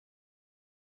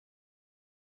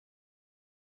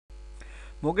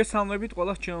მოგესალმებით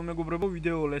ყველას ჩემო მეგობრებო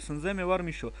ვიდეო ლესონზე, მე ვარ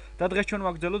მიშო და დღეს ჩვენ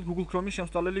ვაგრძელოთ Google Chrome-ის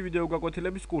შემსწავლელი ვიდეო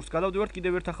გაკვეთილების კურსს. გადავდივართ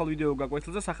კიდევ ერთ ახალ ვიდეო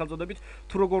გაკვეთილზე სახელწოდებით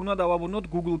თუ როგორ უნდა დავაბრუნოთ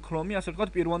Google Chrome-ი, ასე ვთქვათ,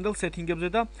 პირვანდელ სეთინგებზე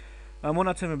და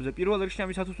მონაცემებზე. პირველ რიგში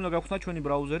ამისათვის უნდა გავხსნათ ჩვენი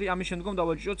ბრაუზერი, ამის შემდგომ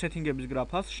დავაჭიროთ სეთინგების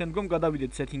გრაფას, შემდგომ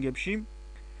გადავიდეთ სეთინგებში,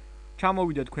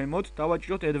 ჩამოვიდეთ ქვემოთ,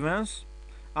 დავაჭიროთ advanced,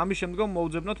 ამის შემდგომ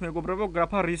მოვძებნოთ მეგობრებო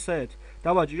გრაფა reset,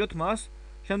 დავაჭიროთ მას.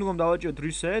 შემდგომ დავაჭიროთ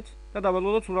reset და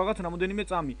დაველოდოთ სულ რაღაც რამოდენიმე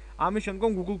წამი. ამის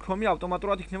შემდგომ Google Chrome-ი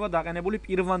ავტომატურად იქნება დაყენებული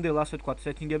პირვანდელ, ასე ვთქვათ,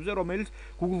 სეთინგებზე, რომელიც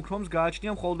Google Chrome-ს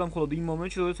გააჩნია მხოლოდ და მხოლოდ იმ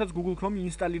მომენტში, როდესაც Google Chrome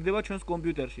ინსტალირდება ჩვენს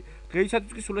კომპიუტერში.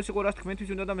 დღეისათვის კი სულ ეს იყო, რაც თქვენთვის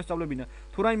უნდა და მესწავლებინა.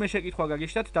 თუ რაიმე შეკითხვა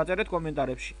გაგიჩნდათ, დაწერეთ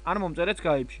კომენტარებში, ან მომწერეთ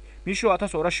Skype-ში. მიშო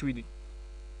 1027